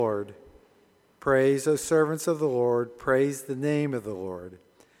Lord. Praise, O servants of the Lord, praise the name of the Lord.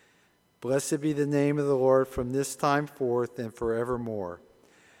 Blessed be the name of the Lord from this time forth and forevermore.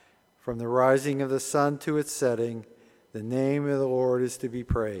 From the rising of the sun to its setting, the name of the Lord is to be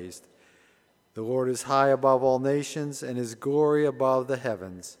praised. The Lord is high above all nations, and his glory above the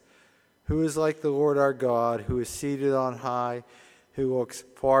heavens. Who is like the Lord our God, who is seated on high, who looks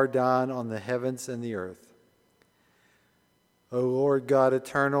far down on the heavens and the earth? O Lord God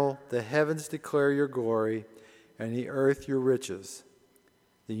eternal, the heavens declare your glory, and the earth your riches.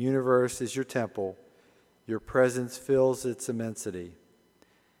 The universe is your temple. Your presence fills its immensity.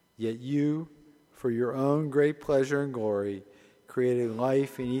 Yet you, for your own great pleasure and glory, created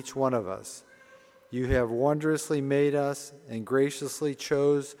life in each one of us. You have wondrously made us and graciously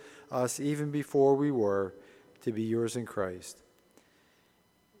chose us even before we were to be yours in Christ.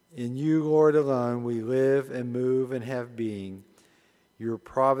 In you, Lord, alone, we live and move and have being. Your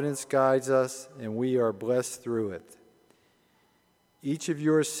providence guides us, and we are blessed through it. Each of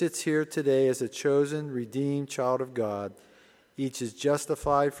yours sits here today as a chosen, redeemed child of God. Each is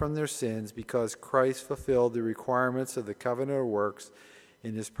justified from their sins because Christ fulfilled the requirements of the covenant of works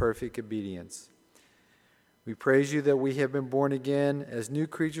in his perfect obedience. We praise you that we have been born again as new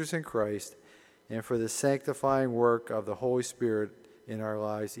creatures in Christ, and for the sanctifying work of the Holy Spirit in our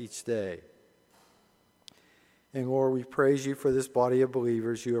lives each day. And Lord, we praise you for this body of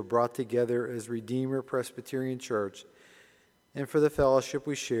believers you have brought together as Redeemer Presbyterian Church, and for the fellowship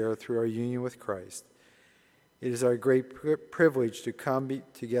we share through our union with Christ. It is our great privilege to come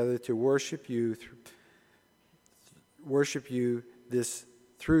together to worship you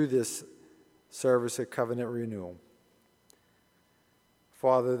through this service of covenant renewal.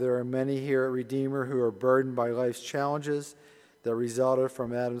 Father, there are many here at Redeemer who are burdened by life's challenges that resulted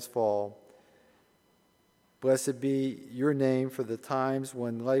from Adam's fall. Blessed be your name for the times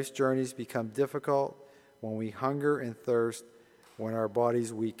when life's journeys become difficult, when we hunger and thirst, when our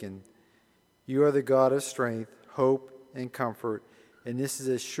bodies weaken. You are the God of strength, hope, and comfort, and this is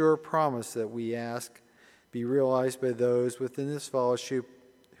a sure promise that we ask be realized by those within this fellowship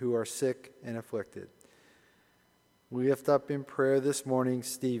who are sick and afflicted. We lift up in prayer this morning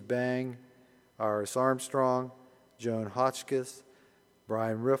Steve Bang, Iris Armstrong, Joan Hotchkiss,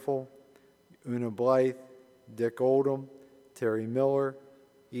 Brian Riffle, Una Blythe, Dick Oldham, Terry Miller,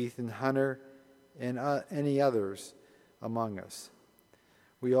 Ethan Hunter, and any others among us.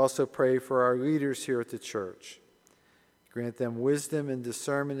 We also pray for our leaders here at the church. Grant them wisdom and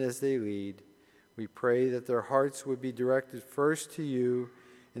discernment as they lead. We pray that their hearts would be directed first to you,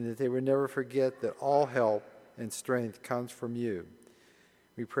 and that they would never forget that all help and strength comes from you.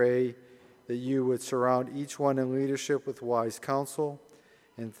 We pray that you would surround each one in leadership with wise counsel,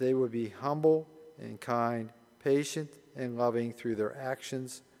 and that they would be humble and kind, patient and loving through their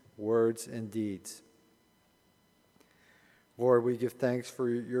actions, words, and deeds. Lord, we give thanks for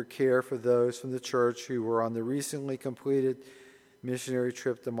your care for those from the church who were on the recently completed missionary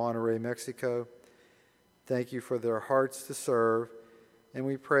trip to Monterrey, Mexico. Thank you for their hearts to serve, and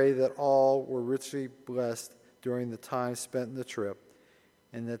we pray that all were richly blessed during the time spent in the trip,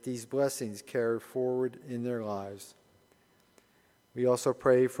 and that these blessings carry forward in their lives. We also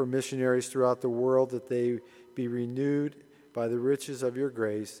pray for missionaries throughout the world that they be renewed by the riches of your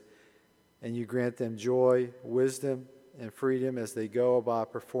grace, and you grant them joy, wisdom, and freedom as they go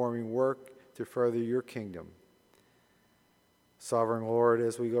about performing work to further your kingdom. Sovereign Lord,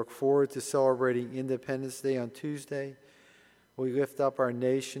 as we look forward to celebrating Independence Day on Tuesday, we lift up our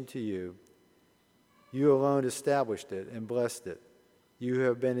nation to you. You alone established it and blessed it. You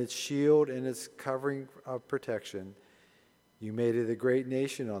have been its shield and its covering of protection. You made it a great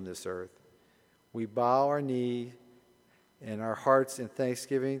nation on this earth. We bow our knee and our hearts in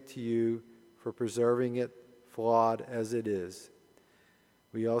thanksgiving to you for preserving it, flawed as it is.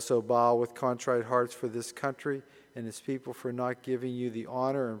 We also bow with contrite hearts for this country and its people for not giving you the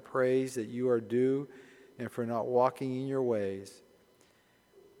honor and praise that you are due, and for not walking in your ways.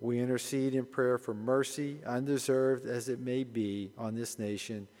 We intercede in prayer for mercy, undeserved as it may be, on this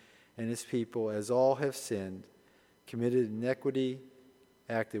nation and its people, as all have sinned, committed iniquity,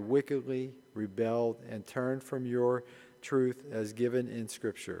 acted wickedly, rebelled, and turned from your truth as given in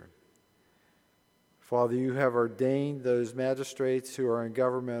Scripture. Father, you have ordained those magistrates who are in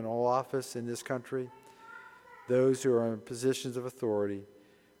governmental office in this country, those who are in positions of authority.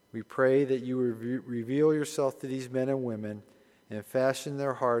 We pray that you reveal yourself to these men and women and fashion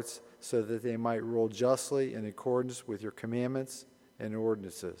their hearts so that they might rule justly in accordance with your commandments and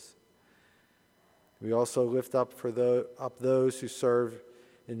ordinances. We also lift up those who serve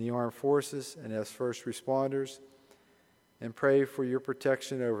in the armed forces and as first responders, and pray for your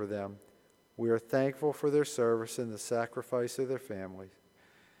protection over them. We are thankful for their service and the sacrifice of their families.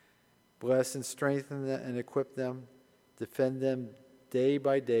 Bless and strengthen them and equip them. Defend them day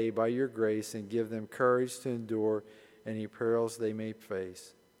by day by your grace, and give them courage to endure any perils they may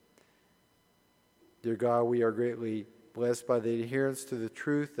face. Dear God, we are greatly blessed by the adherence to the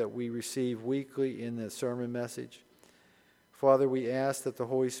truth that we receive weekly in the sermon message. Father, we ask that the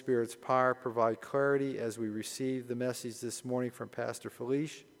Holy Spirit's power provide clarity as we receive the message this morning from Pastor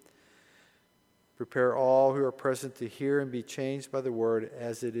Felice. Prepare all who are present to hear and be changed by the word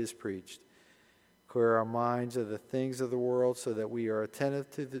as it is preached. Clear our minds of the things of the world so that we are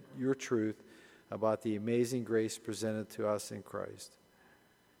attentive to your truth about the amazing grace presented to us in Christ.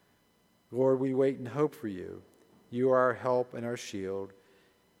 Lord, we wait and hope for you. You are our help and our shield.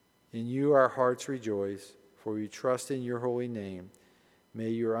 In you our hearts rejoice, for we trust in your holy name.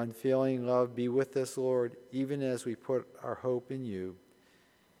 May your unfailing love be with us, Lord, even as we put our hope in you.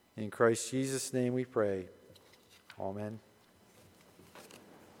 In Christ Jesus' name we pray. Amen.